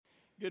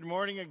Good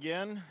morning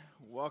again.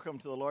 Welcome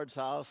to the Lord's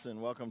house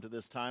and welcome to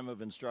this time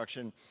of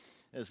instruction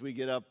as we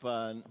get up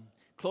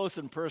close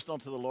and personal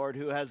to the Lord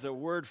who has a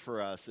word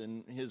for us.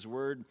 And his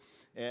word,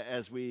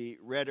 as we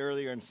read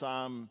earlier in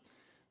Psalm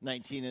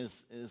 19,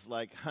 is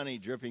like honey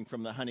dripping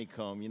from the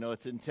honeycomb. You know,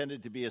 it's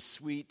intended to be a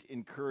sweet,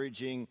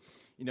 encouraging,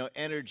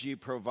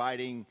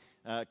 energy-providing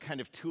kind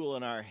of tool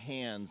in our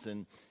hands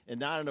and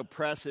not an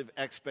oppressive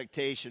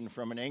expectation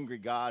from an angry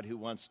God who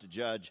wants to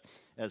judge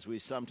as we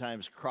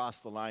sometimes cross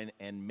the line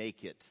and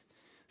make it.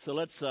 So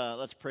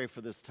let's pray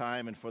for this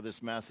time and for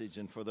this message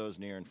and for those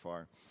near and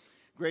far.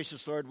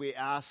 Gracious Lord, we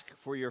ask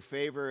for your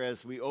favor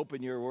as we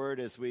open your word,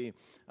 as we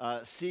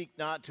seek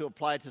not to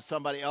apply to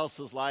somebody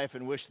else's life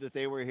and wish that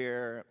they were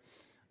here,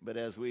 but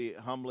as we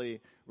humbly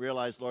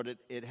realize, Lord,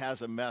 it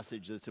has a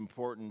message that's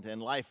important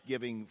and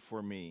life-giving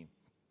for me.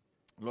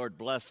 Lord,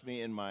 bless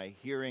me in my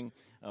hearing.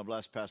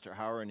 Bless Pastor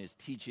Hauer in his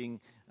teaching.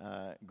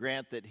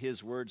 Grant that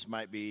his words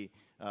might be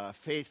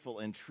faithful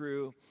and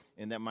true,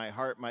 and that my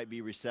heart might be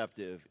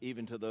receptive,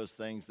 even to those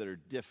things that are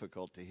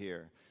difficult to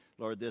hear.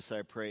 Lord, this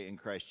I pray in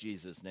Christ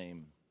Jesus'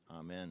 name.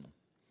 Amen.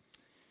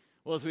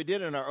 Well, as we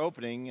did in our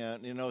opening,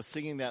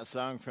 singing that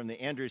song from the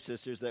Andrews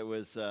Sisters that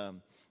was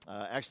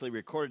actually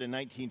recorded in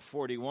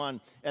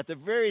 1941, at the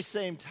very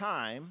same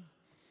time,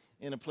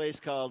 in a place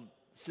called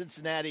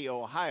Cincinnati,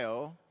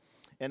 Ohio,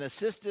 an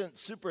assistant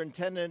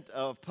superintendent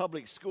of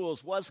public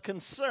schools was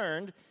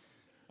concerned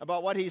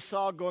about what he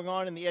saw going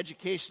on in the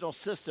educational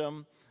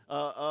system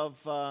of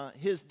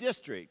his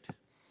district.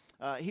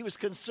 He was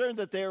concerned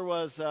that there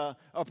was a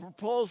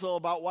proposal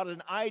about what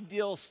an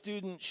ideal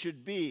student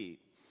should be.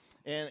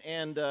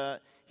 And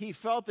he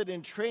felt that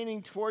in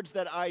training towards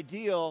that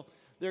ideal,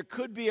 there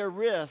could be a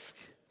risk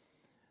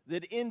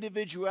that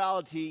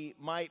individuality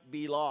might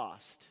be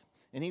lost.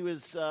 And he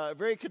was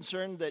very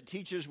concerned that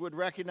teachers would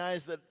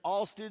recognize that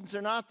all students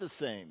are not the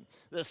same,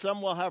 that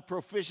some will have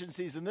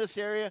proficiencies in this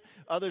area,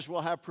 others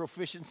will have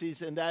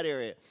proficiencies in that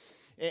area.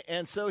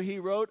 And so he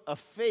wrote a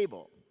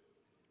fable.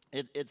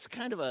 It's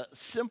kind of a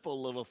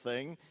simple little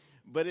thing,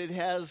 but it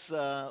has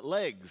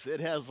legs. It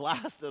has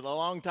lasted a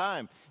long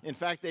time. In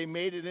fact, they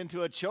made it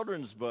into a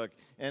children's book,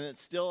 and it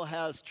still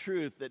has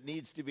truth that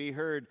needs to be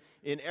heard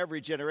in every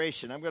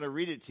generation. I'm going to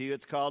read it to you.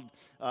 It's called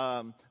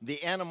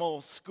The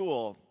Animal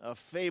School, a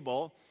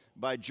fable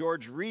by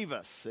George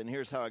Revis, and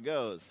here's how it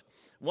goes.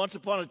 Once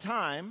upon a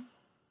time,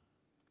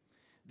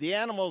 the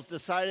animals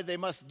decided they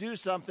must do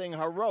something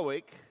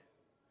heroic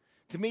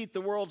to meet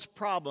the world's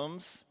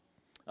problems,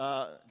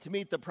 to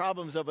meet the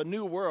problems of a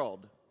new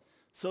world.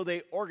 So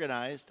they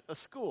organized a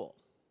school.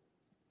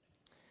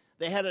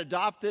 They had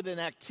adopted an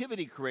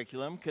activity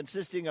curriculum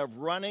consisting of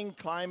running,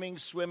 climbing,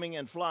 swimming,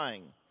 and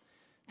flying.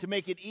 To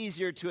make it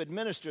easier to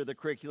administer the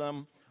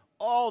curriculum,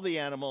 all the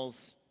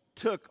animals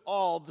took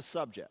all the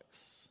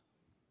subjects.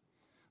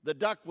 The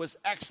duck was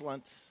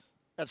excellent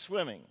at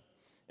swimming,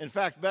 in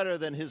fact, better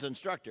than his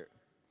instructor.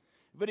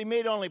 But he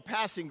made only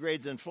passing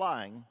grades in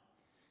flying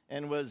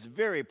and was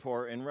very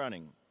poor in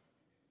running.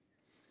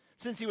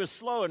 Since he was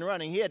slow in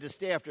running, he had to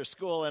stay after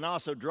school and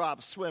also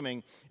drop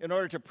swimming in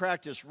order to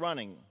practice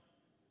running.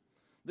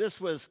 This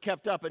was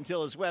kept up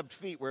until his webbed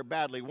feet were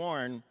badly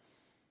worn,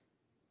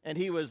 and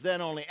he was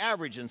then only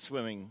average in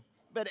swimming.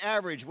 But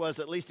average was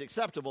at least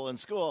acceptable in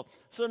school,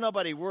 so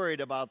nobody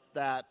worried about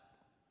that.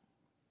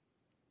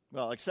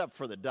 Well, except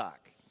for the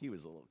duck. He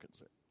was a little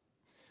concerned.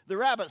 The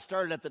rabbit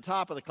started at the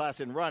top of the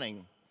class in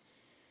running,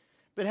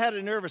 but had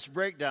a nervous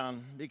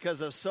breakdown because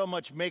of so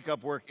much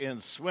makeup work in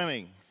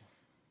swimming.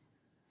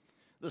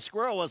 The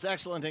squirrel was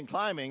excellent in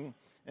climbing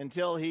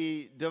until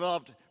he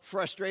developed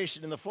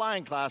frustration in the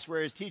flying class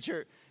where his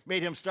teacher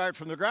made him start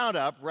from the ground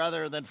up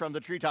rather than from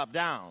the treetop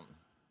down.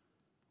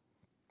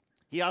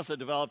 He also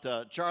developed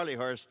a Charlie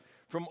horse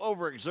from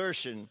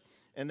overexertion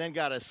and then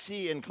got a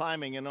C in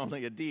climbing and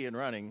only a D in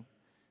running.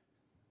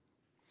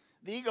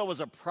 The eagle was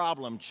a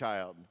problem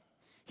child.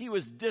 He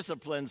was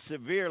disciplined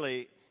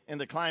severely in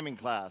the climbing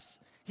class.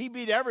 He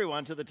beat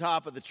everyone to the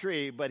top of the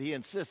tree, but he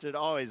insisted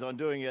always on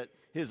doing it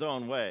his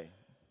own way.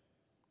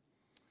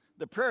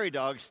 The prairie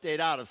dogs stayed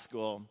out of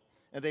school,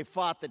 and they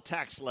fought the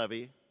tax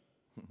levy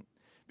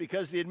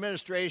because the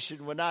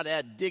administration would not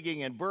add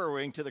digging and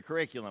burrowing to the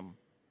curriculum.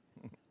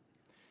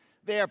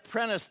 They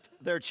apprenticed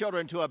their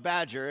children to a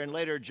badger and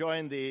later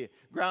joined the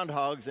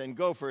groundhogs and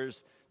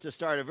gophers to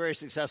start a very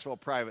successful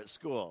private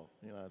school.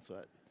 That's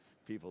what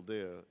people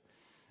do.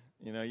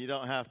 You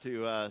don't have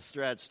to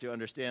stretch to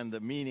understand the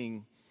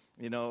meaning,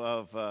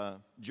 of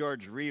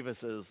George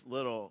Revis's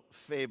little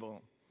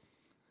fable.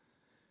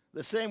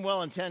 The same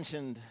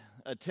well-intentioned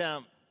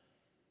attempt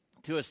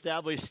to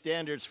establish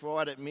standards for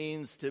what it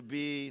means to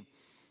be,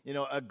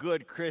 a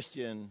good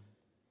Christian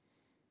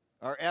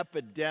are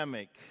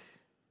epidemic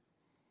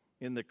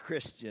in the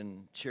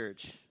Christian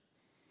church.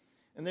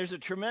 And there's a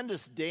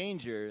tremendous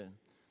danger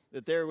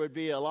that there would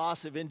be a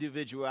loss of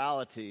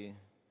individuality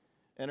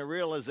and a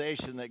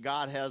realization that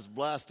God has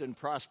blessed and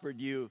prospered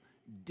you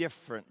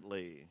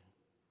differently.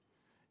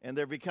 And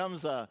there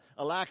becomes a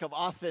lack of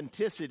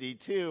authenticity,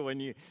 too, when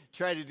you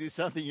try to do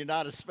something you're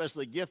not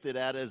especially gifted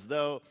at, as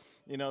though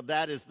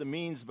that is the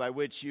means by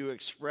which you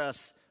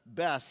express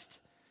best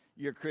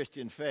your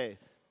Christian faith.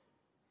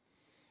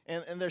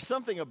 And there's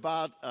something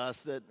about us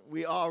that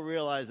we all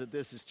realize that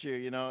this is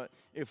true.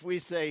 If we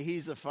say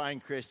he's a fine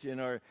Christian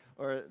or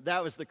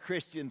that was the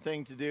Christian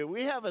thing to do,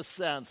 we have a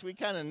sense. We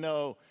kind of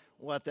know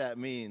what that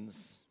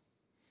means.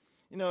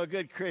 A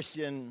good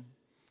Christian,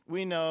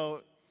 we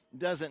know,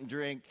 doesn't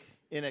drink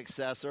in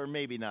excess, or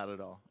maybe not at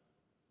all.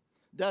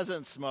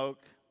 Doesn't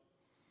smoke,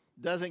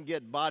 doesn't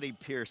get body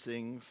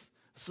piercings,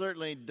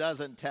 certainly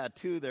doesn't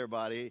tattoo their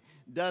body,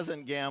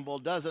 doesn't gamble,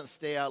 doesn't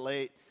stay out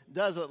late,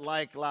 doesn't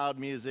like loud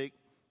music,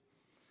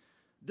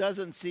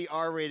 doesn't see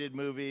R-rated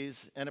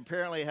movies, and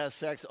apparently has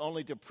sex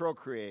only to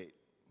procreate.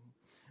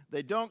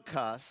 They don't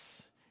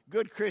cuss.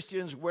 Good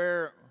Christians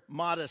wear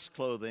modest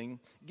clothing,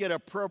 get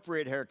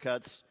appropriate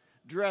haircuts,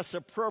 dress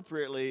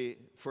appropriately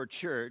for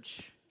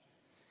church,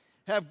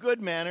 have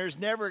good manners,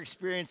 never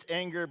experience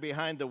anger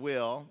behind the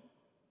wheel,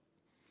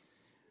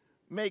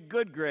 make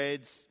good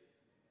grades,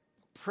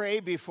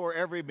 pray before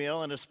every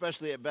meal, and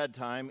especially at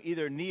bedtime,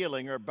 either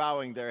kneeling or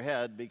bowing their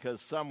head,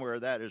 because somewhere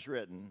that is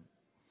written,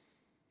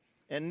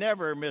 and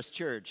never miss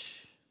church,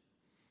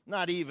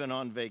 not even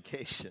on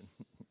vacation.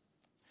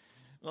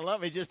 Now,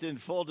 let me just in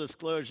full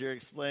disclosure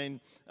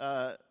explain,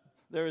 there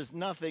is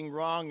nothing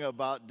wrong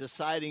about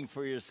deciding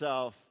for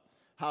yourself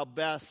how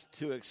best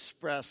to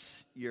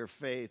express your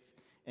faith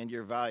and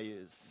your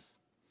values.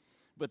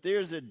 But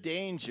there's a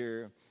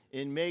danger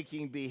in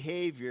making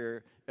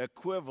behavior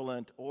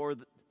equivalent or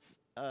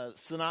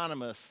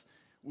synonymous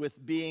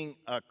with being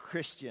a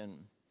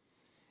Christian.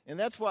 And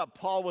that's what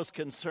Paul was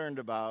concerned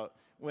about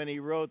when he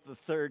wrote the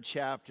 3rd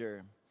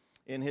chapter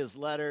in his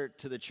letter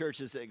to the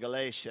churches at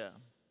Galatia.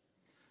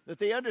 That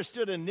they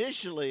understood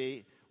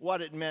initially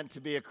what it meant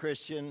to be a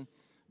Christian,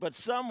 but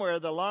somewhere,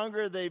 the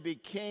longer they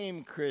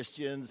became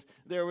Christians,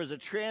 there was a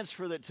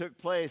transfer that took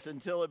place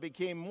until it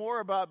became more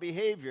about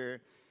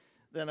behavior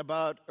than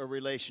about a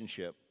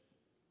relationship.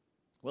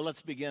 Well,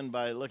 let's begin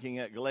by looking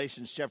at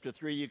Galatians chapter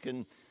 3. You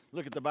can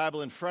look at the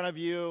Bible in front of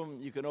you.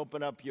 You can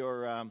open up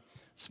your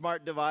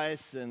smart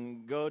device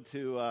and go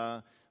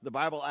to the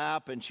Bible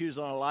app and choose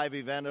on a live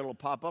event. It'll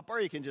pop up, or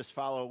you can just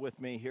follow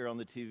with me here on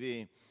the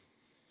TV.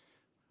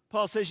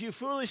 Paul says, "You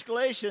foolish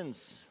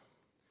Galatians,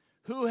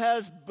 who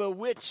has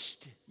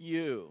bewitched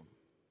you?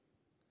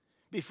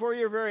 Before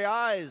your very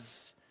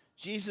eyes,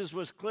 Jesus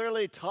was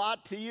clearly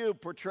taught to you,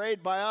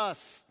 portrayed by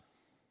us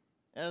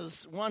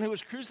as one who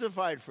was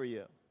crucified for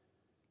you.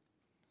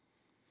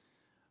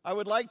 I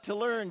would like to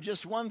learn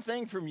just one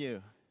thing from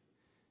you.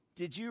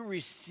 Did you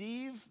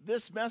receive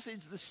this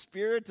message, the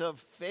spirit of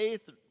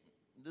faith,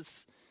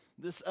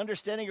 this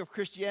understanding of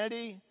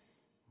Christianity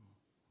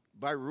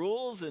by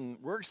rules and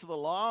works of the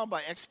law,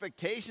 by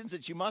expectations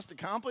that you must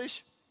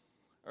accomplish?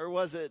 Or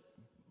was it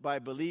by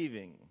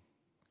believing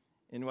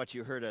in what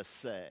you heard us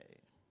say?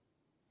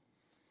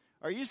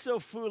 Are you so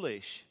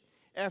foolish?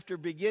 After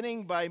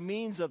beginning by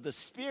means of the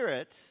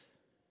Spirit,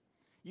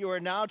 you are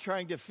now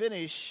trying to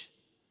finish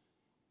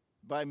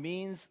by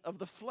means of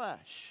the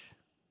flesh.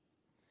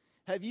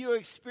 Have you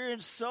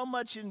experienced so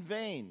much in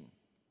vain,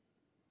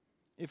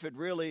 if it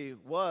really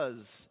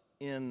was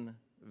in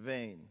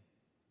vain?"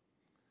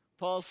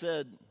 Paul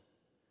said,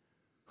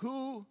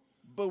 "Who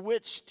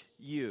bewitched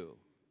you?"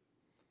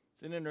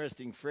 It's an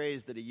interesting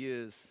phrase that he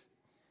used.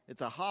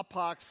 It's a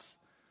hapax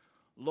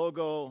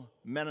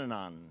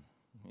logomenon.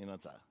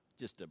 It's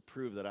just to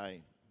prove that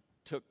I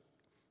took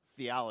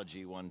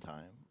theology one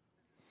time.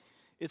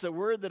 It's a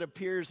word that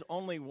appears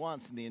only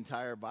once in the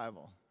entire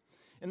Bible.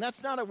 And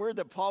that's not a word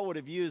that Paul would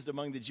have used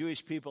among the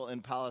Jewish people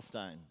in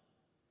Palestine.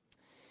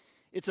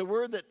 It's a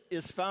word that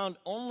is found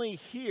only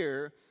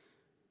here,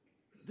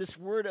 this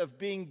word of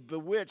being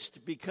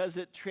bewitched, because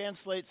it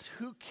translates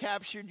who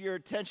captured your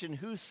attention,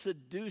 who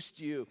seduced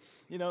you,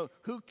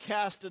 who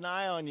cast an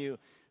eye on you,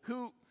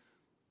 who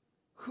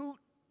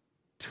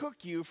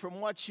took you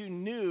from what you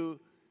knew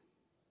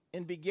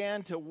and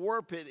began to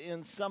warp it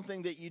in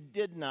something that you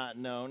did not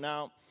know.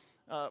 Now,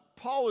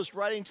 Paul was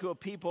writing to a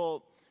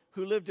people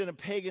who lived in a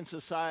pagan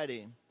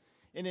society.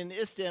 And in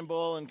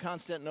Istanbul and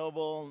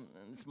Constantinople,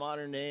 its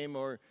modern name,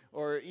 or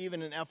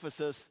even in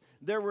Ephesus,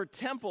 there were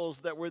temples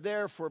that were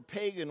there for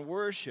pagan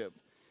worship.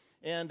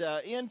 And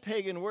in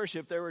pagan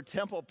worship, there were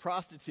temple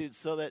prostitutes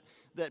so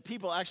that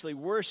people actually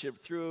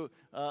worshiped through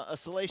a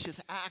salacious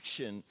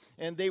action.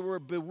 And they were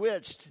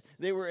bewitched,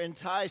 they were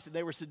enticed, and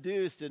they were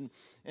seduced. And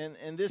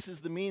this is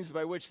the means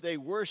by which they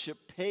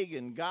worship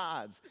pagan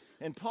gods.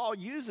 And Paul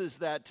uses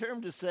that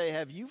term to say,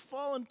 have you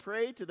fallen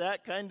prey to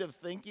that kind of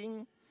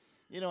thinking?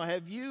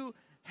 Have you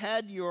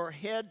had your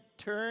head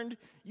turned?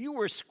 You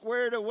were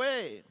squared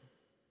away.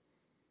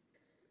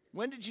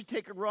 When did you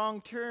take a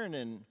wrong turn,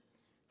 and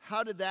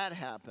how did that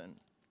happen?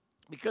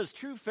 Because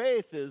true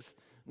faith is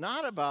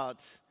not about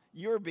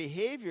your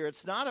behavior.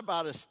 It's not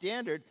about a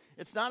standard.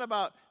 It's not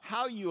about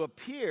how you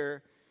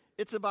appear.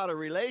 It's about a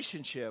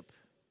relationship.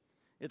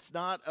 It's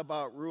not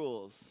about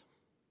rules.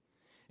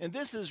 And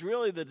this is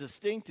really the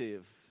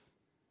distinctive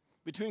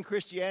between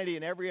Christianity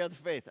and every other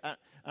faith. I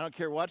don't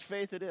care what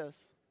faith it is.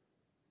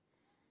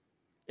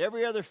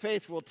 Every other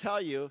faith will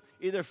tell you,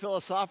 either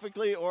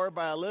philosophically or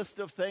by a list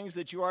of things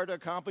that you are to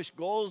accomplish,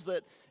 goals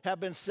that have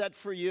been set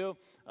for you,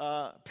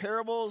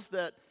 parables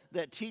that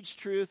teach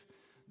truth.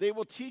 They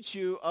will teach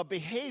you a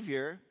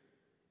behavior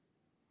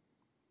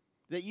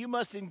that you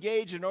must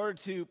engage in order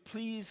to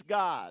please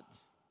God.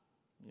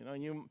 You know,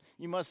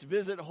 you must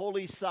visit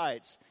holy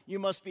sites. You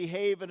must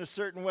behave in a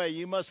certain way.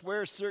 You must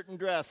wear a certain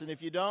dress. And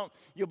if you don't,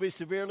 you'll be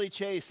severely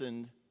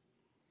chastened.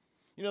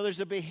 You know, there's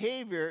a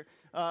behavior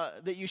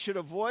that you should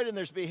avoid, and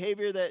there's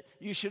behavior that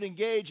you should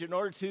engage in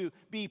order to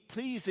be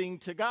pleasing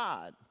to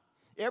God.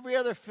 Every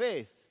other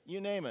faith, you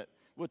name it,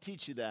 will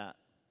teach you that.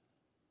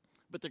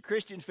 But the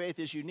Christian faith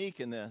is unique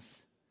in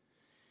this.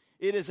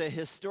 It is a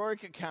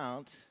historic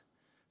account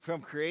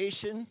from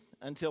creation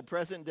until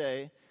present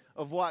day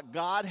of what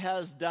God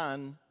has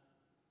done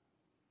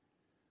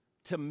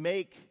to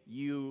make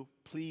you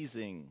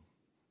pleasing.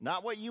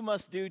 Not what you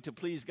must do to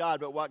please God,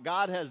 but what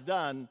God has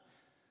done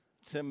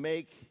to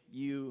make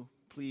you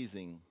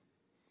pleasing.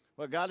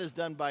 What God has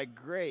done by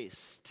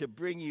grace to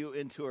bring you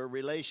into a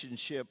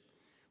relationship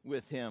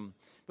with Him.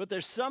 But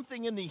there's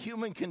something in the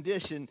human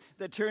condition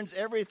that turns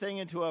everything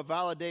into a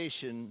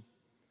validation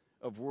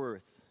of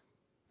worth.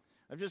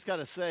 I've just got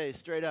to say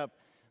straight up,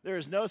 there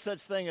is no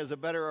such thing as a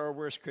better or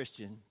worse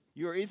Christian.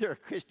 You are either a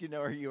Christian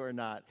or you are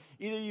not.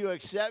 Either you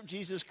accept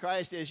Jesus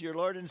Christ as your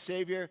Lord and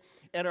Savior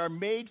and are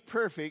made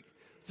perfect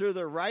through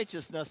the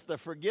righteousness, the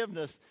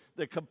forgiveness,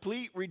 the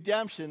complete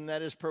redemption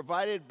that is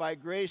provided by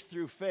grace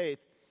through faith,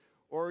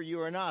 or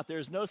you are not.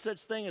 There's no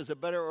such thing as a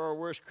better or a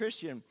worse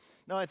Christian.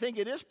 Now, I think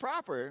it is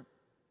proper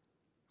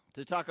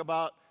to talk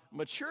about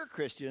mature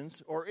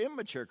Christians or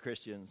immature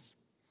Christians.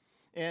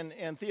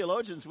 And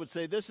theologians would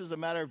say this is a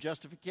matter of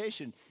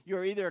justification. You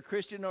are either a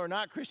Christian or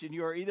not Christian.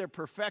 You are either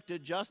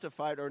perfected,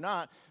 justified, or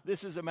not.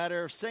 This is a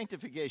matter of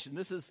sanctification.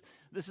 This is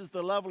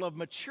the level of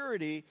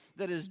maturity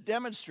that is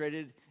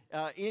demonstrated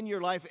in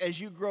your life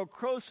as you grow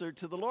closer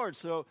to the Lord.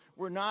 So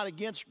we're not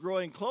against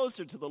growing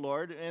closer to the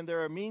Lord, and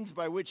there are means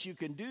by which you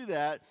can do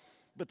that,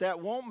 but that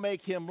won't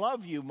make Him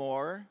love you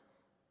more.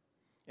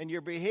 And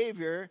your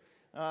behavior,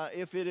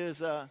 if it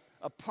is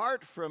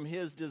apart from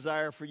His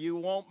desire for you,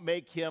 won't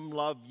make Him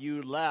love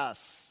you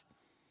less.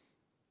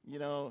 You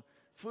know,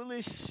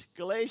 foolish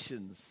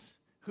Galatians,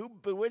 who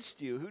bewitched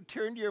you? Who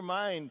turned your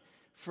mind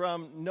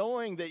from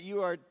knowing that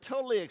you are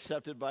totally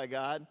accepted by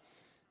God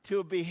to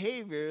a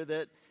behavior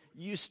that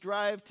you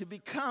strive to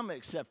become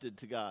accepted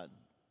to God?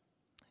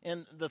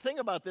 And the thing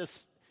about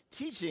this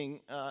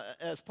teaching,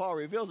 as Paul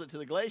reveals it to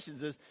the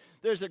Galatians, is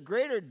there's a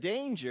greater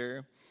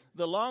danger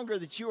the longer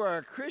that you are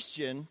a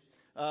Christian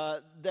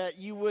that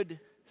you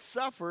would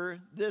suffer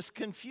this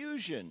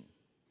confusion.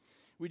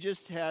 We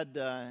just had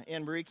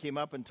Anne-Marie came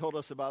up and told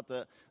us about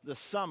the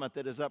summit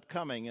that is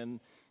upcoming, and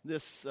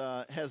this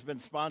has been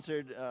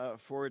sponsored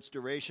for its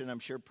duration, I'm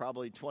sure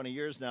probably 20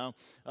 years now,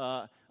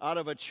 out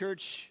of a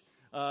church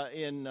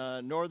in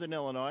northern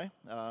Illinois,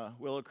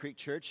 Willow Creek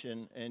Church,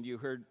 and you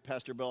heard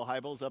Pastor Bill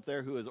Hybels up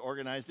there who has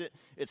organized it.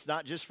 It's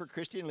not just for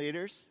Christian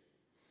leaders.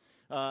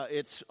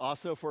 It's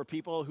also for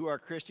people who are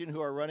Christian,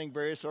 who are running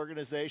various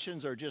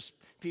organizations, or just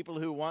people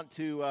who want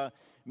to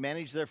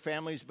manage their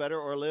families better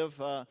or live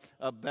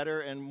a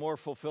better and more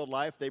fulfilled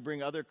life. They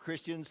bring other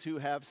Christians who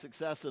have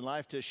success in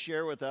life to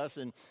share with us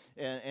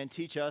and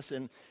teach us.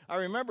 And I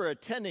remember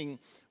attending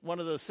one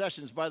of those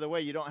sessions. By the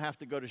way, you don't have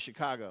to go to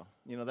Chicago.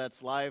 You know,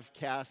 that's live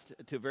cast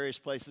to various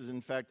places.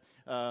 In fact,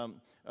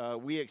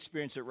 we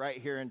experience it right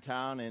here in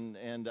town,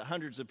 and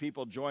hundreds of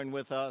people join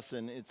with us,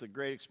 and it's a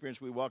great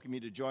experience. We welcome you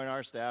to join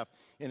our staff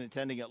in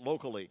attending it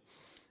locally.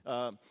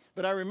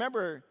 But I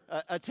remember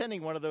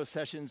attending one of those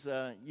sessions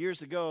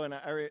years ago, and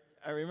I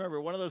remember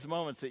one of those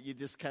moments that you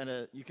just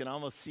you can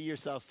almost see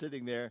yourself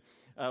sitting there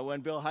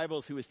when Bill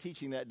Hybels, who was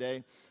teaching that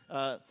day,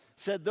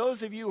 said,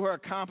 "Those of you who are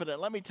competent,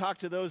 let me talk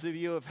to those of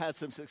you who have had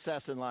some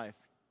success in life.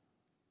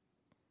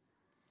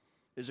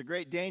 There's a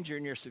great danger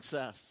in your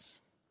success."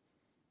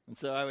 And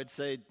so I would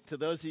say to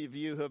those of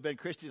you who have been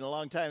Christian a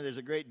long time, there's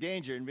a great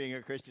danger in being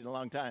a Christian a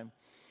long time.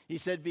 He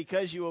said,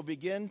 because you will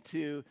begin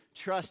to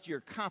trust your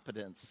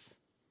competence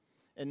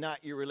and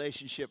not your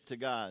relationship to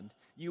God.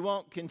 You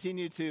won't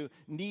continue to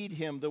need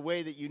Him the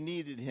way that you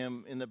needed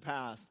Him in the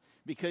past,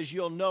 because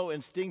you'll know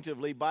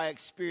instinctively by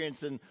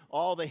experience and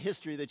all the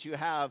history that you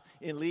have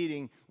in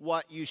leading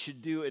what you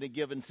should do in a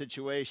given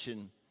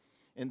situation.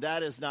 And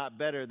that is not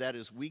better, that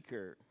is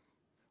weaker.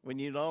 When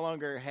you no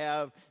longer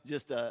have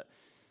just a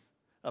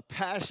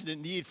passionate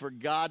need for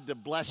God to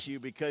bless you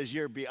because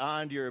you're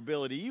beyond your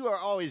ability. You are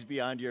always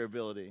beyond your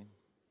ability.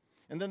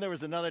 And then there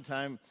was another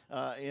time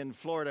in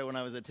Florida when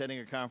I was attending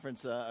a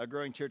conference, a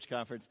growing church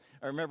conference.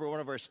 I remember one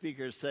of our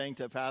speakers saying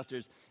to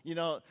pastors, you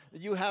know,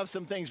 you have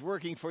some things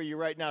working for you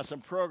right now,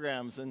 some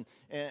programs and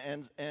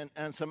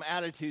some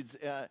attitudes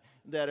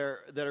that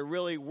are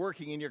really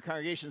working in your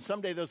congregation.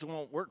 Someday those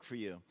won't work for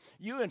you.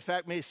 You, in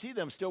fact, may see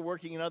them still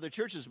working in other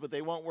churches, but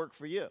they won't work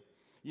for you.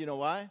 You know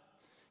why?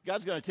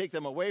 God's going to take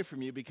them away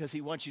from you because He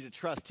wants you to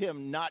trust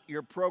Him, not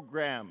your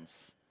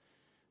programs.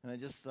 And I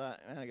just thought,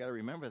 man, I got to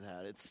remember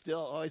that. It's still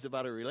always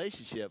about a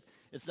relationship.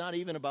 It's not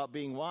even about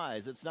being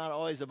wise. It's not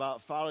always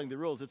about following the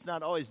rules. It's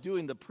not always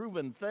doing the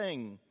proven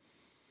thing.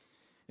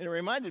 And it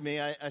reminded me,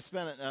 I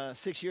spent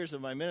 6 years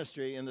of my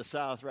ministry in the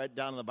South, right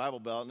down in the Bible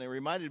Belt, and it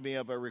reminded me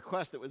of a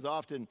request that was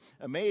often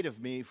made of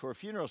me for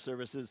funeral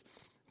services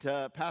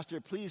to, Pastor,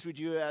 please would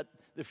you at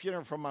the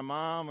funeral from my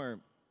mom or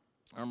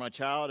my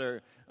child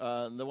or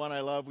the one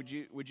I love, would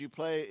you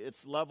play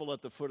It's Level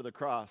at the Foot of the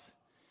Cross?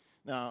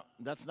 Now,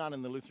 that's not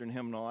in the Lutheran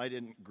hymnal. I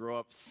didn't grow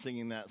up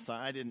singing that song.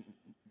 I didn't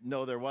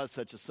know there was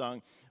such a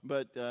song,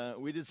 but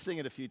we did sing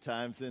it a few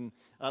times, and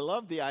I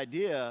love the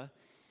idea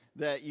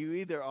that you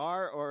either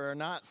are or are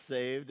not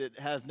saved. It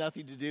has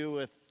nothing to do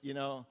with,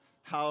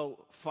 how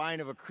fine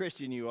of a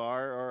Christian you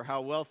are or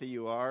how wealthy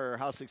you are or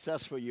how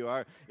successful you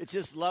are. It's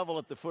just level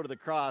at the foot of the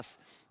cross.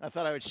 I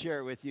thought I would share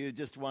it with you,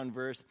 just one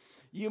verse.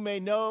 You may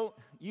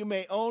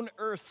own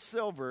earth's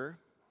silver,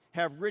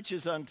 have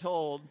riches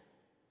untold,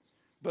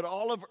 but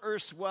all of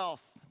earth's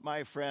wealth,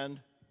 my friend,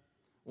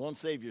 won't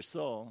save your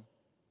soul.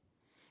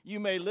 You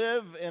may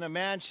live in a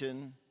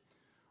mansion,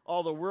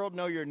 all the world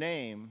know your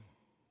name,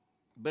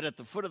 but at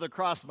the foot of the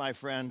cross, my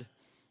friend,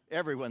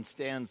 everyone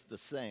stands the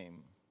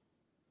same.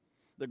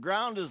 The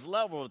ground is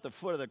level at the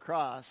foot of the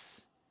cross.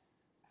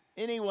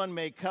 Anyone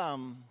may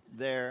come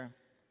there,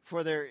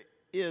 for there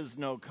is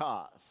no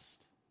cost.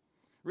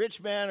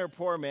 Rich man or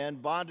poor man,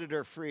 bonded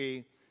or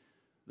free,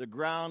 the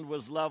ground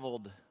was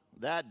leveled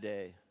that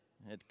day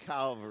at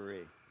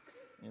Calvary.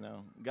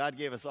 God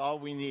gave us all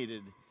we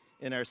needed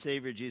in our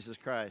Savior, Jesus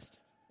Christ.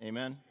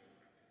 Amen?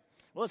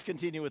 Well, let's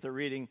continue with the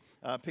reading,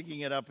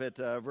 picking it up at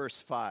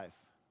verse 5.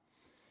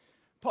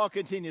 Paul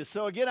continues,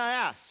 so again I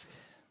ask,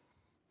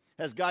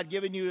 has God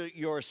given you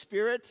your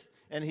Spirit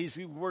and he's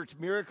worked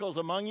miracles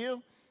among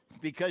you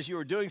because you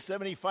were doing so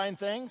many fine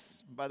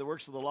things by the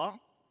works of the law?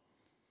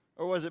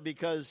 Or was it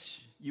because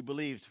you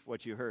believed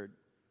what you heard?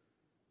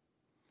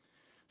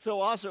 So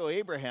also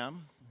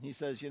Abraham, he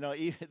says,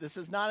 this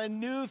is not a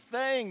new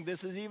thing.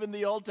 This is even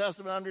the Old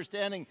Testament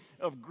understanding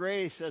of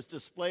grace as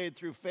displayed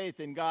through faith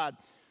in God.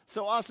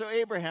 So also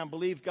Abraham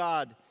believed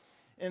God,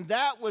 and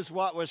that was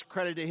what was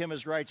credited to him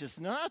as righteous.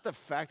 Not the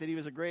fact that he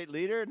was a great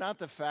leader, not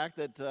the fact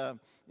that,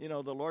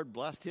 the Lord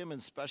blessed him in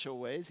special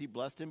ways. He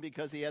blessed him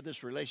because he had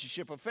this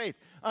relationship of faith.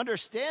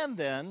 Understand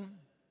then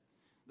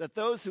that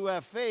those who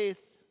have faith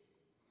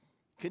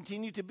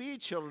continue to be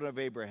children of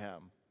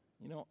Abraham,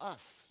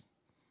 us.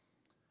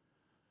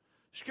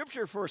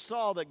 Scripture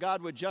foresaw that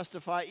God would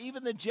justify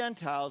even the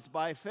Gentiles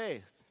by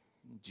faith.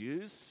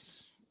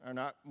 Jews are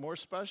not more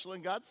special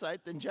in God's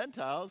sight than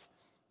Gentiles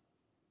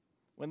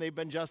when they've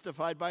been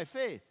justified by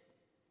faith.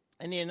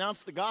 And he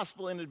announced the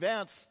gospel in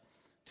advance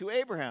to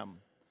Abraham.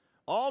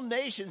 All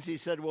nations, he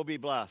said, will be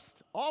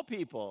blessed. All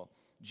people,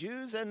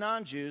 Jews and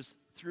non-Jews,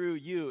 through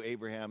you,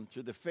 Abraham,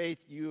 through the faith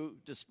you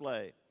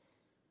display.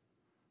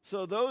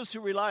 So those who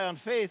rely on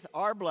faith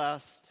are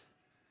blessed,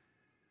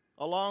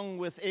 along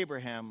with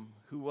Abraham,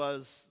 who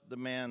was the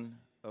man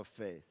of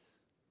faith.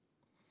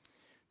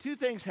 Two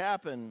things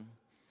happen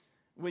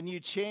when you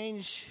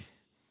change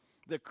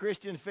the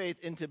Christian faith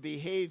into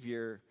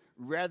behavior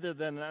rather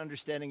than an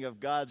understanding of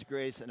God's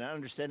grace and an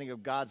understanding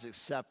of God's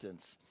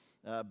acceptance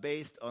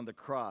based on the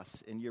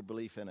cross and your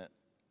belief in it.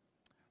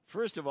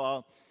 First of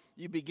all,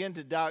 you begin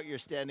to doubt your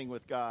standing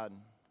with God.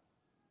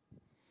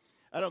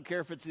 I don't care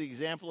if it's the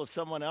example of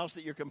someone else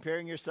that you're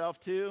comparing yourself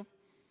to,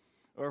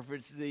 or if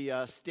it's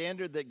the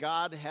standard that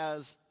God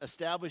has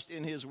established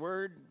in his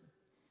word.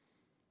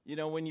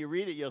 When you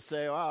read it, you'll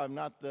say, wow, I'm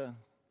not the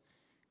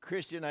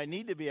Christian I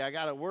need to be. I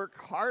got to work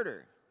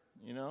harder,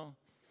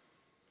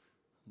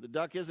 The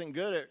duck isn't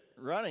good at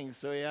running,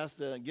 so he has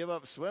to give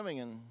up swimming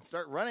and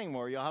start running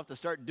more. You'll have to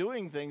start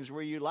doing things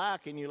where you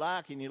lack and you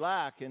lack and you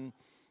lack, and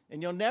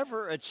you'll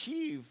never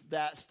achieve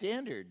that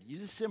standard. You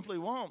just simply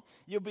won't.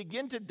 You'll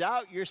begin to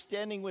doubt your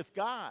standing with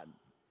God.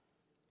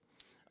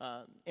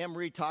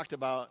 Anne-Marie talked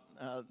about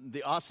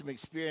the awesome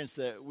experience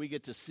that we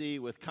get to see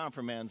with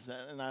confirmands,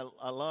 and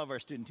I love our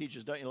student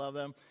teachers. Don't you love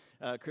them?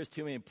 Chris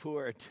Toomey and Pooh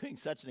are doing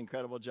such an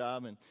incredible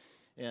job,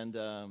 and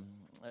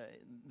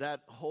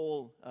that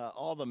whole,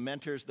 all the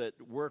mentors that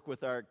work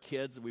with our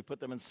kids, we put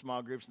them in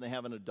small groups, and they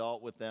have an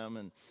adult with them,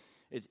 and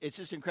it's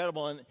just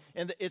incredible.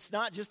 And it's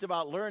not just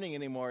about learning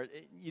anymore.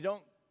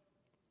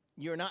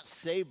 You're not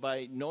saved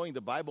by knowing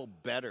the Bible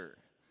better.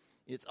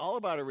 It's all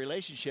about a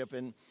relationship,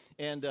 and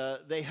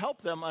they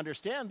help them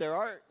understand there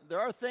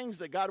are things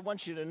that God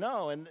wants you to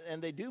know,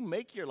 and they do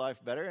make your life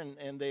better,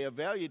 and they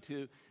avail you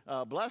to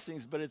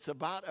blessings, but it's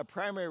about a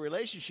primary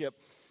relationship.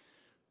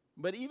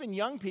 But even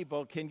young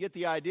people can get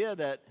the idea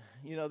that,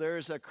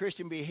 there's a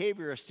Christian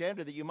behavior, a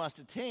standard that you must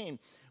attain.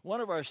 One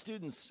of our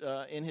students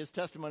in his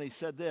testimony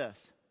said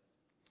this.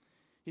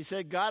 He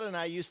said, God and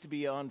I used to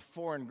be on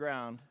foreign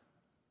ground.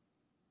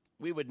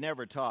 We would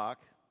never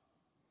talk,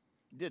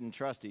 didn't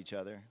trust each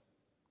other,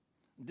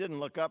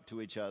 didn't look up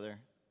to each other.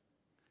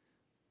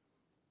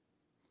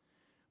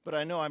 But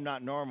I know I'm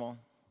not normal.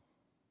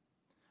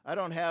 I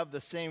don't have the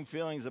same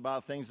feelings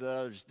about things that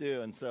others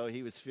do. And so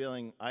he was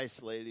feeling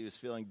isolated. He was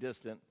feeling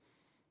distant,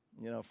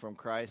 from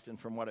Christ and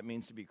from what it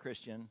means to be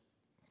Christian.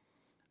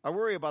 I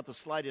worry about the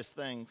slightest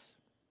things.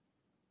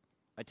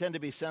 I tend to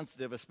be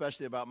sensitive,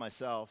 especially about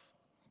myself.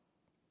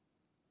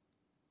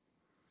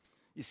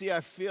 You see,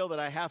 I feel that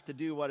I have to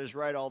do what is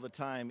right all the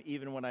time,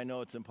 even when I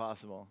know it's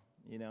impossible.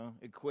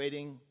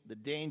 Equating the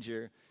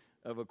danger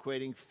of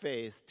equating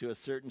faith to a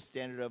certain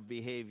standard of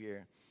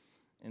behavior.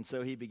 And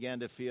so he began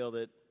to feel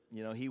that,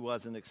 he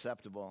wasn't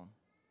acceptable.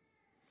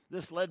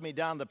 This led me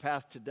down the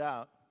path to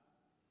doubt.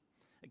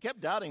 I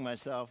kept doubting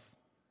myself.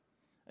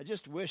 I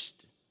just wished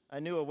I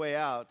knew a way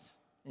out.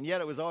 And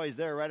yet it was always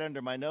there right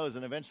under my nose,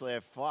 and eventually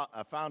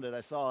I found it,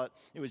 I saw it.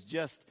 It was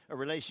just a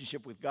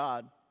relationship with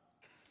God.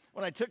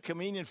 When I took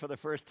communion for the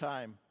first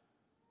time,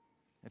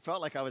 I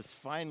felt like I was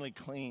finally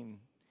clean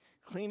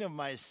of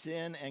my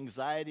sin,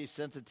 anxiety,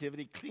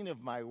 sensitivity, clean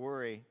of my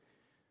worry.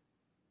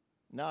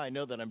 Now I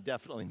know that I'm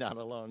definitely not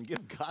alone.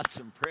 Give God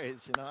some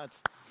praise, isn't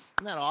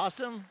that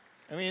awesome?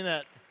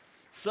 That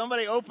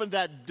somebody opened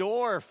that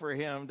door for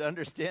him to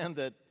understand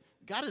that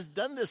God has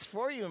done this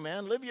for you,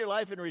 man. Live your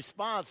life in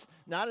response,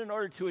 not in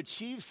order to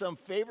achieve some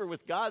favor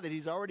with God that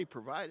he's already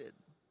provided.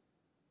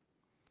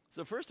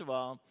 So first of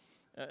all,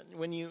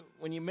 when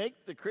you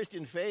make the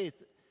Christian faith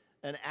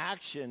an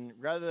action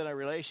rather than a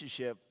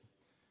relationship,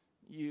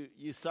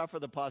 you suffer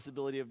the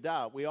possibility of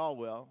doubt. We all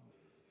will.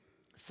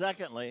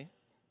 Secondly,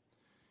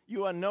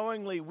 you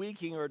unknowingly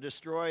weaken or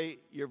destroy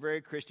your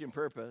very Christian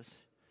purpose.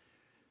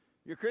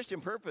 Your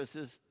Christian purpose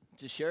is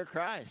to share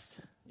Christ,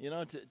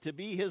 to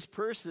be his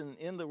person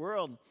in the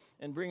world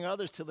and bring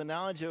others to the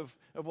knowledge of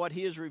what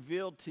he has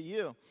revealed to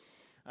you.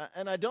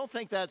 And I don't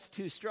think that's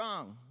too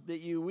strong, that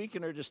you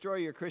weaken or destroy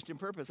your Christian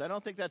purpose. I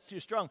don't think that's too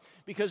strong,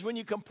 because when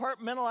you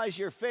compartmentalize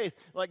your faith,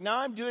 like now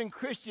I'm doing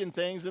Christian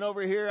things, and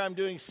over here I'm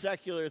doing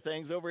secular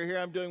things, over here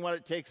I'm doing what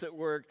it takes at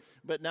work,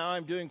 but now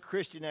I'm doing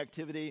Christian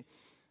activity,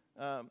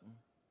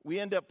 we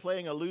end up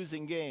playing a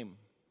losing game.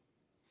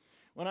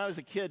 When I was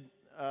a kid,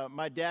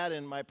 my dad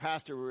and my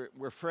pastor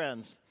were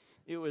friends.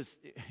 It was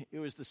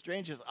the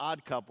strangest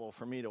odd couple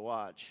for me to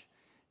watch,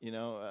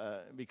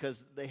 because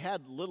they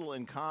had little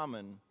in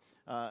common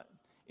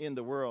in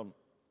the world.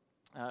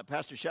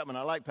 Pastor Shepman,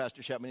 I like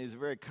Pastor Shepman. He's a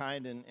very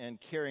kind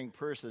and caring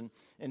person.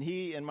 And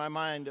he, in my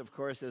mind, of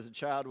course, as a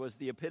child, was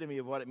the epitome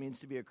of what it means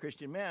to be a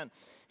Christian man.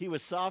 He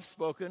was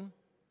soft-spoken.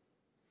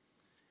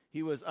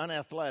 He was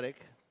unathletic.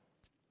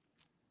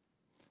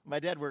 My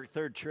dad worked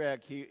third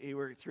trick. He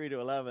worked 3 to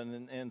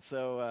 11, and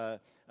so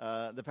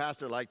the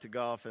pastor liked to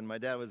golf, and my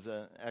dad was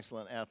an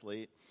excellent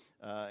athlete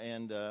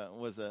and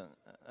was a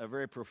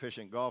very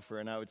proficient golfer,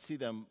 and I would see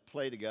them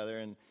play together,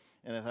 and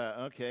I thought,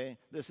 okay,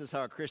 this is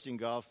how a Christian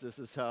golfs, this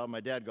is how my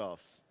dad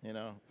golfs,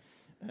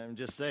 I'm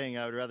just saying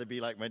I would rather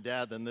be like my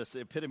dad than this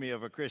epitome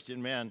of a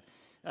Christian man.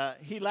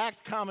 He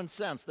lacked common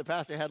sense. The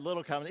pastor had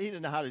little common sense. He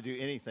didn't know how to do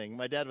anything.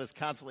 My dad was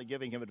constantly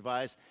giving him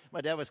advice. My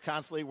dad was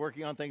constantly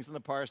working on things in the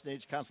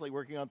parsonage, constantly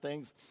working on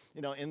things,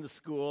 in the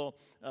school,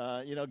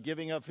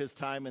 giving up his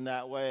time in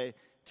that way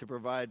to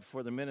provide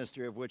for the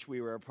ministry of which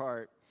we were a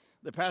part.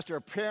 The pastor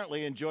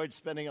apparently enjoyed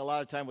spending a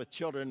lot of time with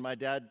children. My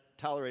dad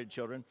tolerated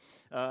children.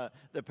 The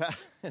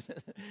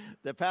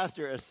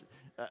pastor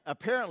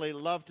apparently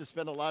loved to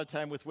spend a lot of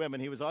time with women.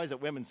 He was always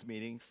at women's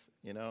meetings,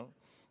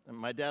 And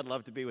my dad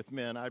loved to be with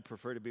men. I'd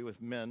prefer to be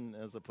with men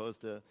as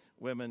opposed to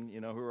women,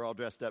 who were all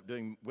dressed up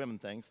doing women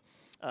things.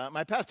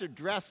 My pastor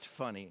dressed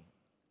funny.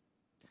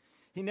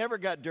 He never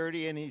got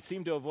dirty, and he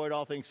seemed to avoid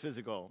all things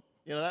physical.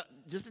 That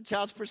just a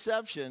child's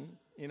perception,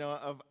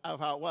 of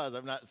how it was.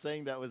 I'm not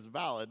saying that was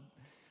valid.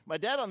 My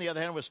dad, on the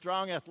other hand, was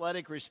strong,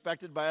 athletic,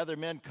 respected by other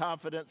men,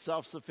 confident,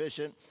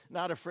 self-sufficient,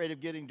 not afraid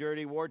of getting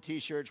dirty, wore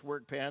T-shirts,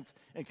 work pants,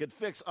 and could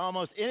fix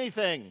almost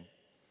anything.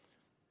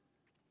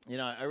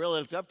 I really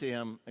looked up to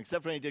him,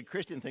 except when he did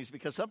Christian things,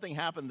 because something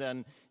happened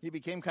then. He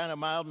became kind of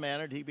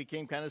mild-mannered. He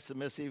became kind of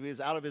submissive. He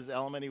was out of his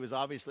element. He was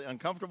obviously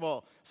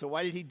uncomfortable. So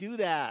why did he do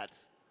that?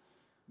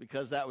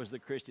 Because that was the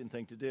Christian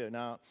thing to do.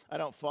 Now, I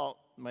don't fault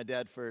my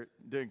dad for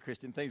doing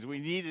Christian things. We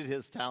needed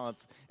his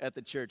talents at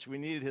the church. We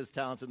needed his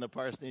talents in the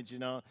parsonage,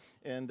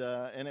 and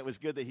it was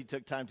good that he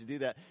took time to do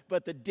that.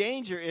 But the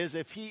danger is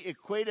if he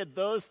equated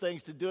those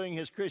things to doing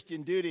his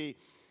Christian duty,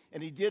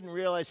 and he didn't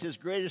realize his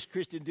greatest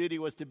Christian duty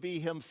was to be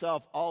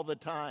himself all the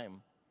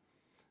time.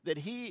 That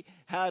he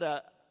had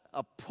a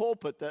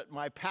pulpit that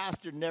my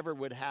pastor never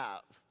would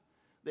have.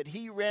 That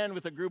he ran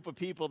with a group of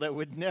people that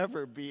would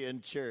never be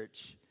in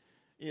church.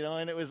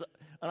 And it was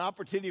an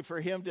opportunity for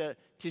him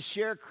to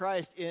share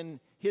Christ in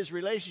his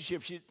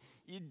relationships.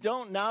 You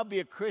don't now be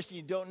a Christian.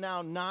 You don't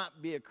now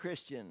not be a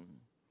Christian.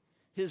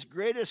 His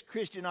greatest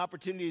Christian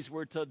opportunities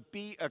were to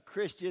be a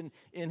Christian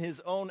in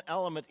his own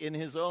element, in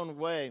his own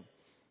way,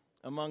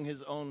 among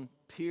his own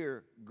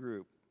peer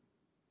group.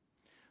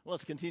 Well,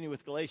 let's continue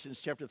with Galatians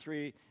chapter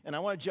 3, and I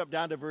want to jump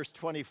down to verse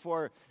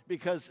 24,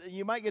 because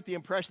you might get the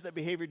impression that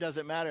behavior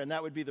doesn't matter, and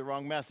that would be the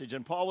wrong message,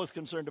 and Paul was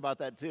concerned about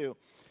that too.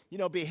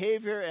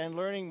 Behavior and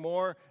learning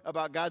more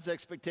about God's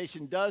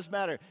expectation does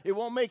matter. It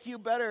won't make you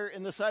better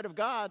in the sight of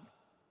God,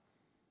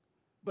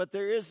 but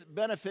there is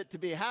benefit to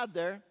be had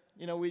there.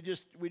 We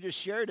just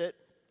shared it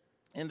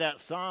in that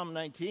Psalm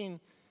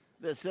 19,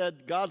 that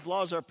said God's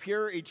laws are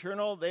pure,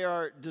 eternal. They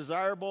are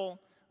desirable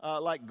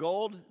like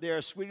gold. They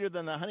are sweeter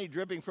than the honey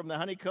dripping from the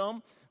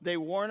honeycomb. They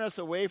warn us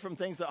away from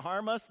things that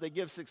harm us. They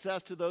give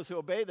success to those who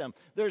obey them.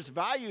 There's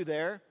value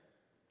there.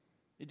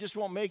 It just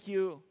won't make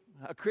you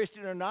a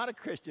Christian or not a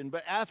Christian.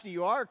 But after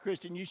you are a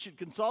Christian, you should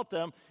consult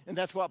them. And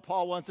that's what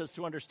Paul wants us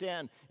to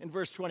understand. In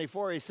verse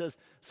 24, he says,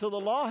 so the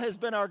law has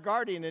been our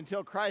guardian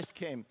until Christ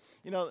came.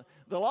 You know,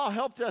 the law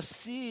helped us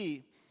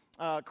see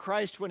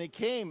Christ when he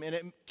came, and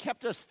it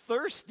kept us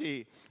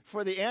thirsty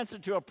for the answer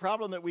to a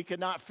problem that we could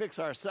not fix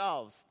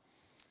ourselves.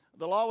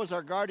 The law was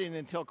our guardian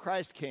until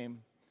Christ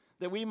came,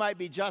 that we might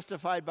be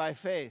justified by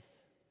faith.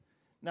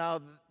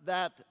 Now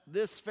that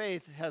this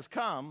faith has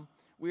come,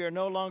 we are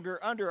no longer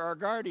under our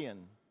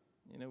guardian.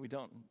 You know, we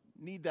don't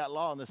need that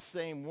law in the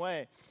same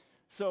way.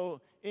 So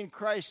in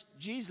Christ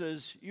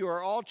Jesus, you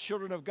are all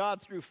children of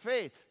God through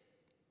faith.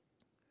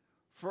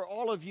 For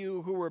all of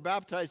you who were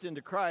baptized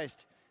into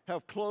Christ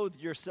have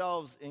clothed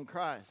yourselves in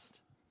Christ.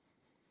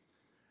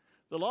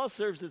 The law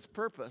serves its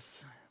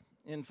purpose.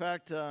 In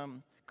fact,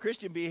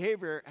 Christian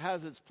behavior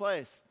has its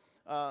place.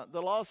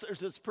 The law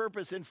serves its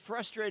purpose in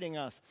frustrating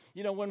us.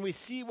 You know, when we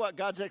see what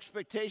God's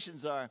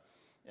expectations are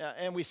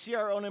and we see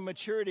our own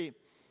immaturity,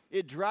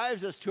 it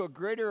drives us to a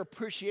greater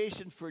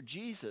appreciation for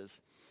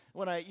Jesus.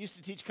 When I used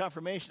to teach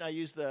confirmation, I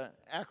used the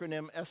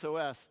acronym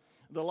SOS.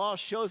 The law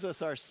shows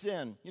us our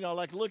sin. You know,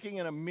 like looking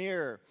in a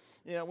mirror.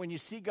 You know, when you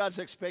see God's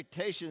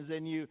expectations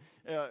and you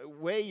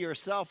weigh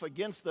yourself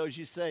against those,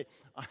 you say,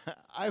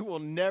 I will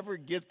never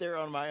get there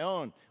on my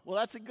own. Well,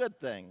 that's a good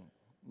thing.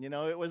 You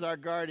know, it was our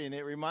guardian.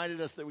 It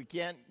reminded us that we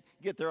can't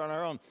get there on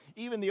our own.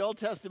 Even the Old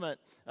Testament,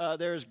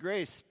 there is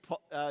grace.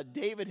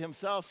 David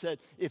himself said,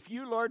 if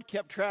you, Lord,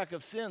 kept track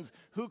of sins,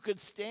 who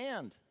could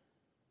stand?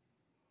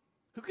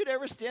 Who could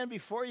ever stand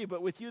before you?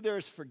 But with you there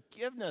is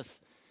forgiveness.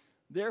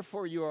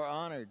 Therefore you are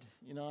honored.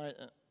 You know,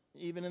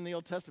 even in the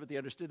Old Testament, they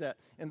understood that.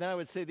 And then I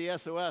would say the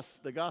SOS,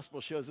 the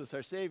gospel, shows us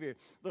our Savior.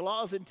 The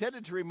law is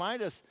intended to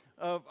remind us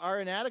of our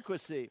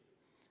inadequacy.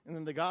 And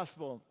then the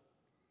gospel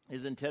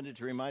is intended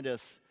to remind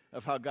us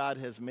of how God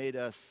has made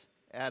us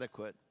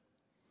adequate.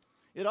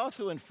 It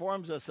also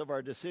informs us of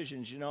our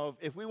decisions. You know,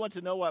 if we want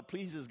to know what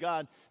pleases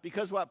God,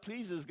 because what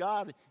pleases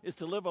God is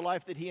to live a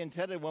life that he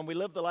intended. When we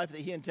live the life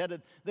that he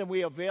intended, then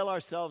we avail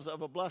ourselves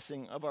of a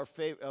blessing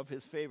of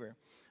his favor.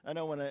 I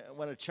know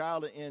when a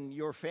child in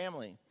your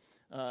family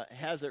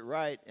has it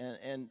right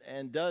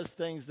and does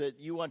things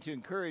that you want to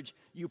encourage,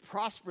 you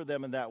prosper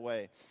them in that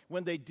way.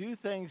 When they do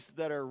things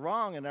that are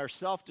wrong and are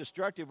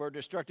self-destructive or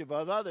destructive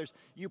of others,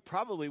 you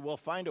probably will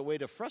find a way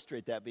to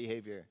frustrate that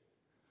behavior.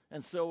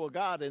 And so will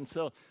God. And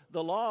so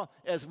the law,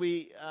 as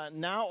we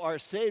now are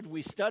saved,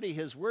 we study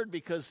his word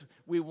because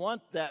we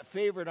want that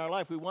favor in our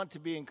life. We want to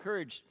be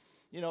encouraged,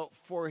 you know,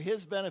 for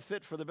his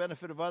benefit, for the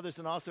benefit of others,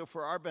 and also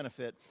for our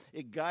benefit.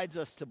 It guides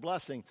us to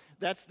blessing.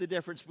 That's the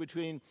difference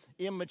between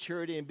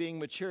immaturity and being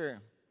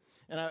mature.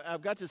 And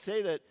I've got to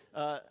say that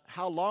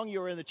how long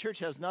you are in the church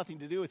has nothing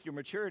to do with your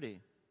maturity.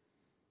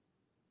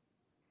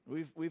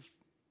 We've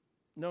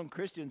known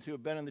Christians who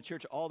have been in the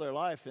church all their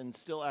life and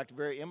still act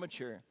very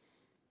immature.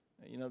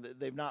 You know,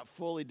 they've not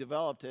fully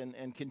developed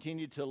and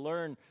continued to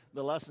learn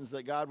the lessons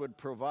that God would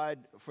provide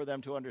for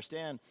them to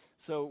understand.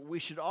 So we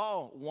should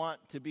all want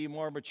to be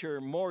more mature,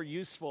 more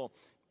useful,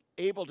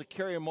 able to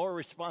carry more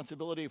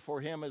responsibility for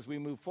him as we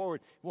move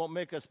forward. It won't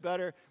make us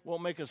better,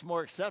 won't make us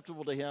more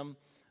acceptable to him,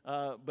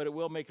 but it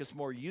will make us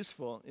more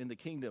useful in the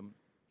kingdom.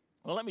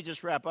 Well, let me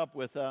just wrap up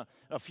with a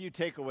few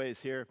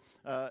takeaways here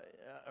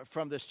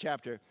from this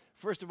chapter.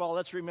 First of all,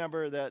 let's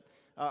remember that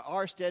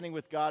our standing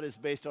with God is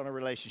based on a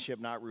relationship,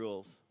 not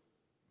rules.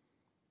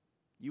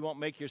 You won't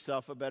make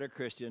yourself a better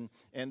Christian,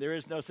 and there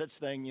is no such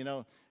thing, you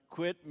know,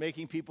 quit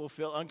making people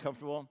feel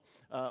uncomfortable.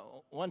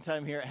 One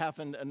time here, it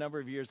happened a number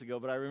of years ago,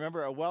 but I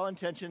remember a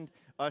well-intentioned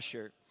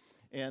usher,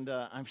 and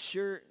I'm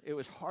sure it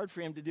was hard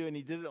for him to do, and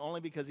he did it only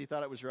because he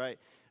thought it was right,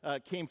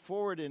 came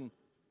forward and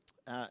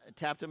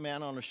tapped a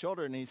man on the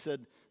shoulder, and he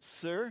said,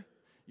 "Sir,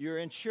 you're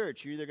in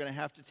church. You're either going to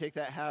have to take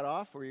that hat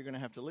off or you're going to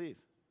have to leave."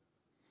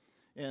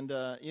 And,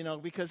 you know,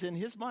 because in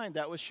his mind,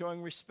 that was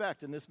showing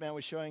respect, and this man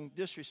was showing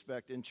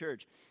disrespect in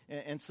church.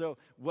 And so,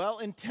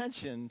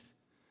 well-intentioned,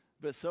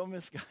 but so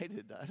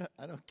misguided.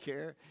 I don't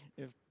care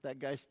if that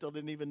guy still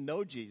didn't even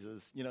know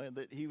Jesus, you know,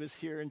 that he was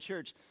here in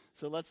church.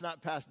 So let's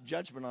not pass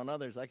judgment on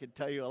others. I could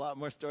tell you a lot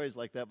more stories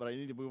like that, but I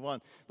need to move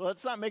on. But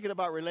let's not make it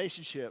about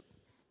relationship.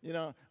 You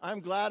know,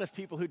 I'm glad if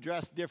people who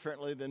dress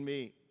differently than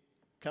me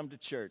come to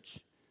church,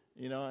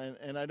 you know,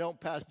 and I don't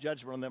pass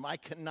judgment on them. I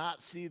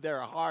cannot see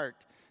their heart.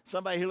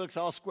 Somebody who looks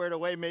all squared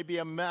away may be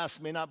a mess,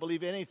 may not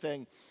believe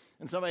anything.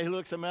 And somebody who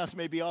looks a mess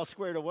may be all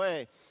squared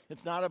away.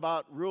 It's not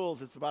about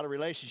rules, it's about a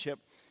relationship.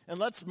 And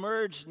let's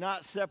merge,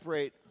 not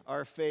separate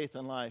our faith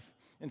and life.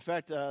 In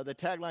fact, the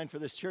tagline for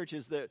this church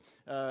is that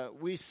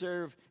we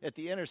serve at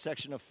the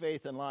intersection of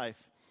faith and life.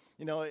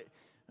 You know,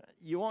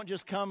 you won't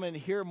just come and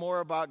hear more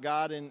about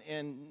God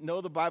and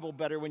know the Bible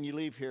better when you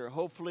leave here.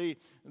 Hopefully,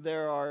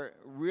 there are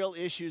real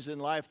issues in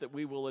life that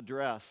we will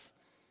address.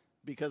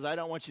 because I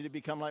don't want you to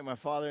become like my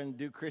father and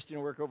do Christian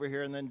work over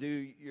here and then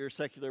do your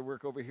secular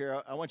work over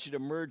here. I want you to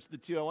merge the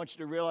two. I want you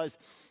to realize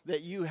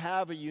that you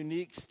have a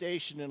unique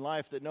station in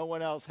life that no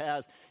one else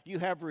has. You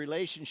have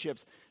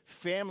relationships,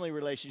 family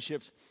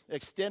relationships,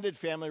 extended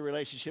family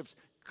relationships,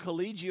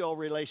 collegial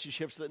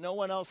relationships that no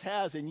one else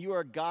has, and you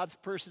are God's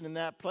person in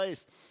that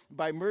place.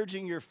 By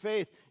merging your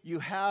faith, you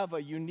have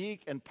a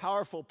unique and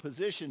powerful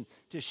position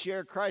to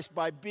share Christ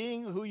by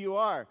being who you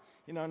are.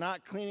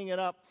 Not cleaning it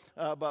up,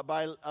 but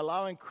by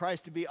allowing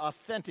Christ to be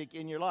authentic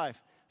in your life.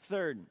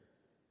 Third,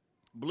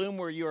 bloom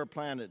where you are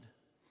planted.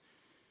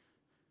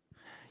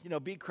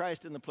 Be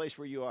Christ in the place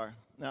where you are.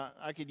 Now,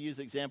 I could use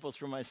examples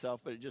for myself,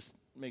 but it just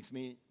makes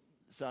me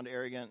sound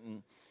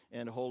arrogant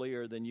and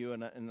holier than you,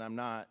 and I'm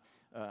not.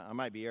 I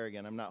might be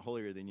arrogant. I'm not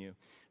holier than you.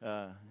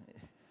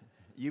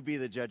 You be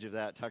the judge of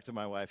that. Talk to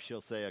my wife.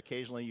 She'll say,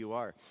 occasionally you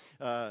are.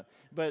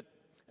 But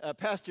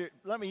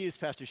let me use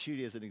Pastor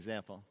Schutte as an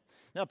example.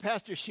 Now,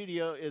 Pastor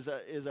Schutte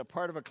is a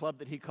part of a club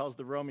that he calls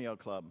the Romeo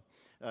Club.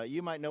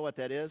 You might know what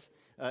that is.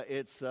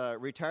 It's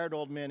retired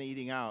old men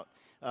eating out.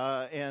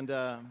 And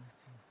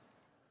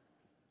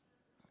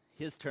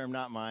his term,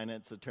 not mine.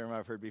 It's a term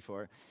I've heard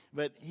before.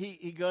 But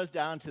he goes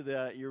down to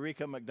the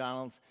Eureka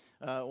McDonald's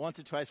once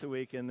or twice a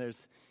week, and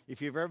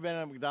if you've ever been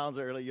at McDonald's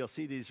early, you'll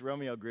see these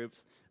Romeo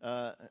groups.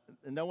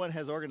 No one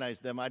has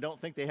organized them. I don't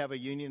think they have a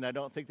union. I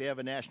don't think they have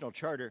a national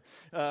charter.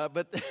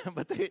 But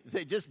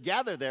they just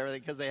gather there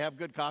because they have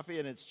good coffee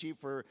and it's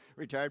cheap for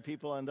retired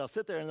people, and they'll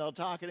sit there and they'll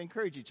talk and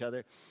encourage each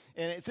other.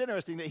 And it's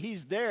interesting that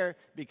he's there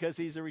because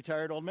he's a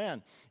retired old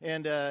man,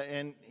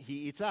 and he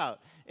eats out.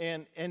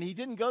 And he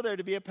didn't go there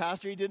to be a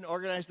pastor. He didn't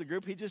organize the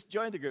group. He just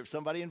joined the group.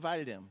 Somebody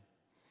invited him.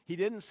 He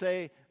didn't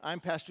say,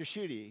 I'm Pastor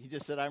Schutte. He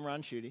just said, I'm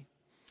Ron Schutte.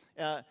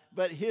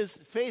 But his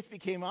faith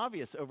became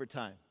obvious over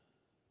time.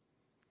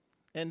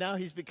 And now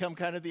he's become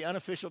kind of the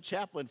unofficial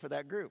chaplain for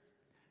that group.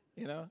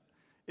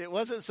 It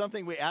wasn't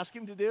something we asked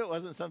him to do. It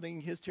wasn't something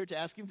his church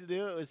asked him to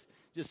do. It was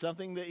just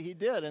something that he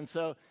did. And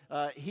so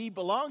he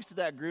belongs to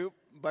that group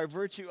by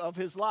virtue of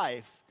his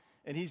life.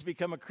 And he's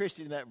become a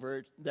Christian in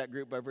that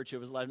group by virtue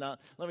of his life. Now,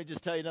 let me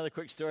just tell you another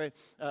quick story.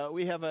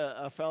 We have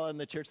a fellow in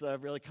the church that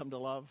I've really come to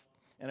love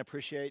and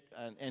appreciate,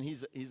 and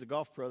he's a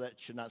golf pro. That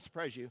should not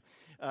surprise you,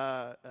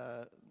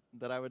 that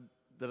I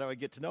would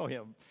get to know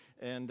him.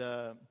 And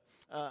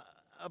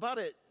about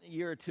a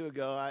year or two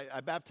ago,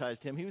 I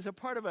baptized him. He was a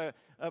part of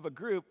a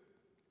group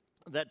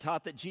that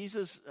taught that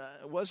Jesus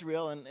was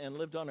real and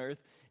lived on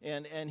earth,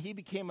 and he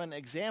became an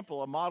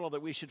example, a model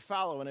that we should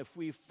follow. And if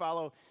we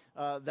follow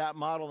that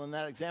model and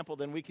that example,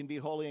 then we can be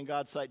holy in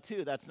God's sight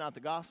too. That's not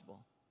the gospel.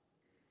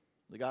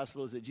 The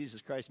gospel is that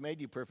Jesus Christ made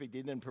you perfect.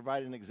 He didn't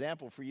provide an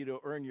example for you to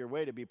earn your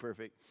way to be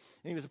perfect.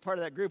 And he was a part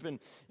of that group,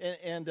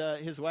 and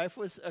his wife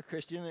was a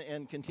Christian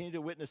and continued to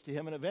witness to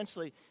him. And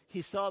eventually,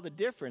 he saw the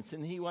difference,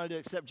 and he wanted to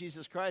accept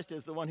Jesus Christ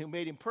as the one who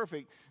made him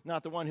perfect,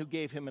 not the one who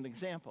gave him an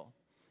example.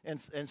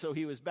 And so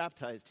he was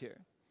baptized here.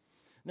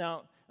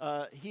 Now,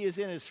 he is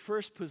in his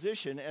first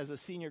position as a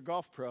senior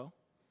golf pro,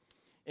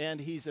 and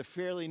he's a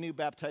fairly new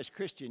baptized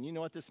Christian. You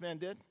know what this man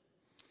did?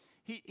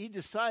 He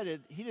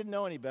decided, he didn't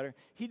know any better,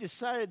 he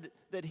decided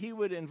that he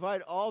would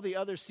invite all the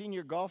other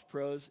senior golf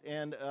pros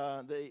and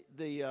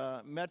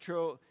the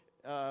Metro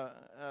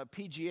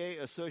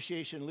PGA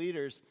Association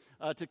leaders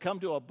to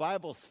come to a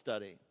Bible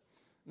study.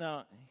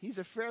 Now, he's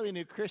a fairly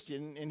new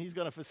Christian, and he's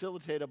going to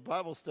facilitate a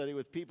Bible study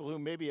with people who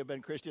maybe have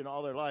been Christian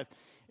all their life.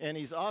 And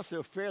he's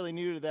also fairly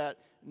new to that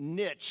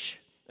niche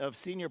of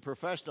senior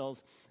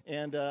professionals,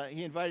 and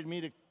he invited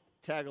me to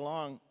tag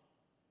along.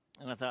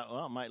 And I thought,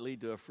 well, it might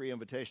lead to a free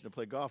invitation to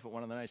play golf at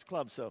one of the nice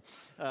clubs. So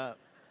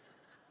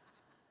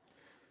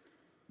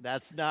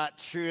that's not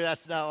true.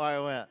 That's not why I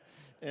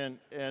went.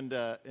 And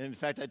in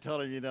fact, I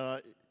told him,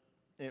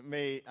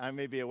 I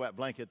may be a wet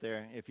blanket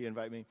there if you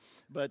invite me.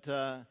 But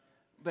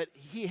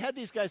he had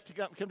these guys to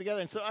come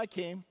together, and so I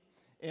came,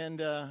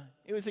 and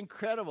it was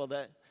incredible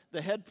that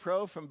the head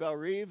pro from Belle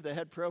Reve, the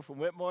head pro from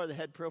Whitmore, the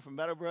head pro from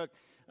Meadowbrook,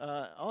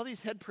 all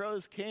these head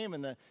pros came,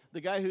 and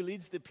the guy who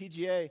leads the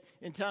PGA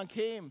in town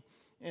came.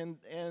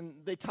 And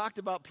they talked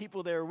about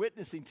people they were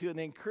witnessing to, and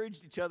they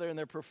encouraged each other in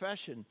their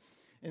profession.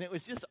 And it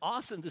was just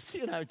awesome to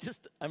see, and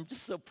I'm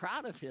just so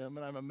proud of him,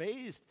 and I'm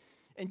amazed.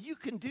 And you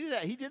can do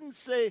that. He didn't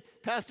say,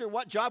 Pastor,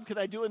 what job can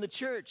I do in the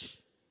church?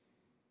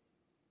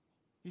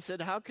 He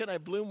said, how can I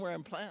bloom where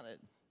I'm planted?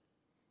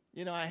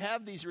 I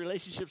have these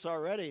relationships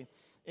already.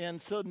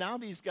 And so now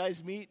these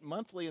guys meet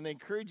monthly, and they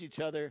encourage each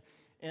other,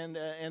 and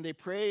they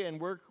pray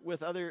and work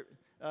with other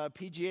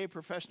PGA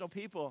professional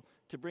people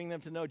to bring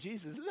them to know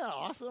Jesus. Isn't that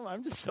awesome?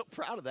 I'm just so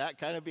proud of that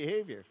kind of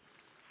behavior.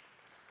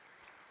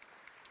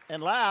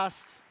 And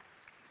last,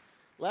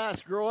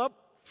 grow up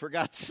for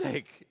God's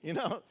sake.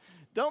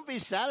 Don't be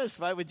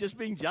satisfied with just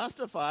being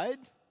justified.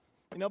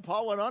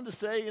 Paul went on to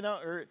say,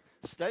 or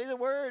study the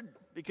word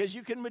because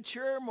you can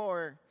mature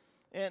more.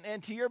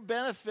 And to your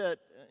benefit,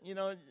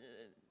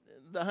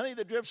 the honey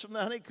that drips from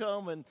the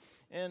honeycomb,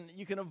 and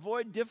you can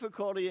avoid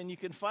difficulty and you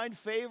can find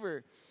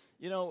favor,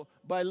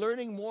 by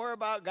learning more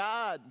about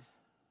God.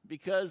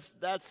 Because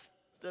that's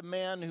the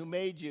man who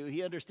made you.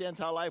 He understands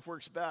how life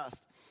works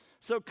best.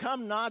 So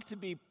come not to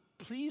be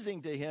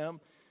pleasing to him,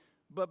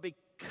 but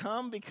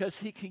come because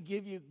he can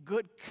give you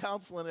good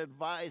counsel and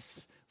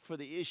advice for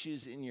the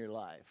issues in your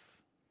life.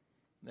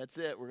 That's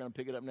it. We're going to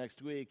pick it up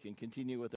next week and continue with